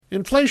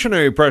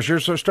Inflationary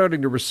pressures are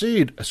starting to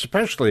recede,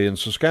 especially in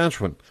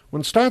Saskatchewan.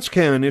 When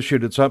StatsCan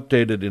issued its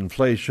updated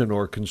inflation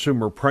or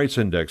consumer price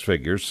index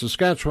figures,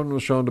 Saskatchewan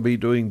was shown to be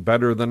doing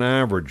better than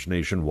average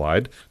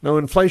nationwide. Now,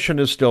 inflation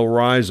is still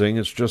rising,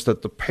 it's just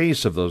that the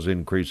pace of those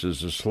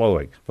increases is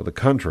slowing. For the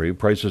country,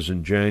 prices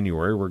in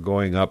January were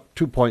going up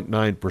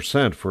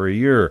 2.9% for a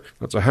year.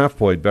 That's a half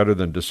point better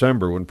than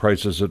December, when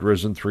prices had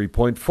risen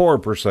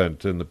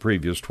 3.4% in the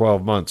previous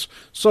 12 months.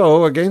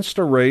 So, against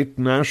a rate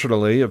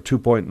nationally of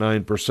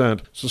 2.9%,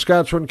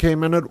 Saskatchewan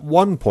came in at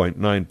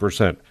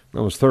 1.9%.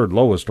 That was third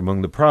lowest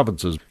among the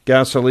provinces.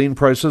 Gasoline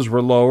prices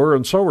were lower,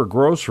 and so were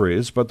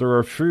groceries, but there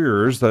are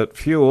fears that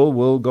fuel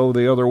will go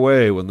the other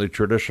way when the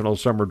traditional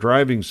summer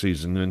driving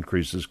season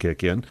increases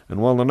kick in.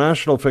 And while the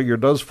national figure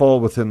does fall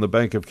within the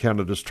Bank of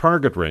Canada's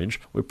target range,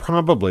 we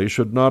probably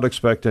should not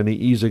expect any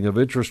easing of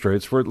interest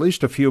rates for at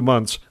least a few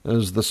months,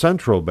 as the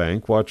central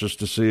bank watches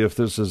to see if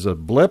this is a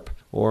blip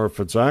or if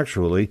it's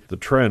actually the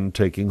trend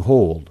taking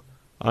hold.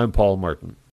 I'm Paul Martin.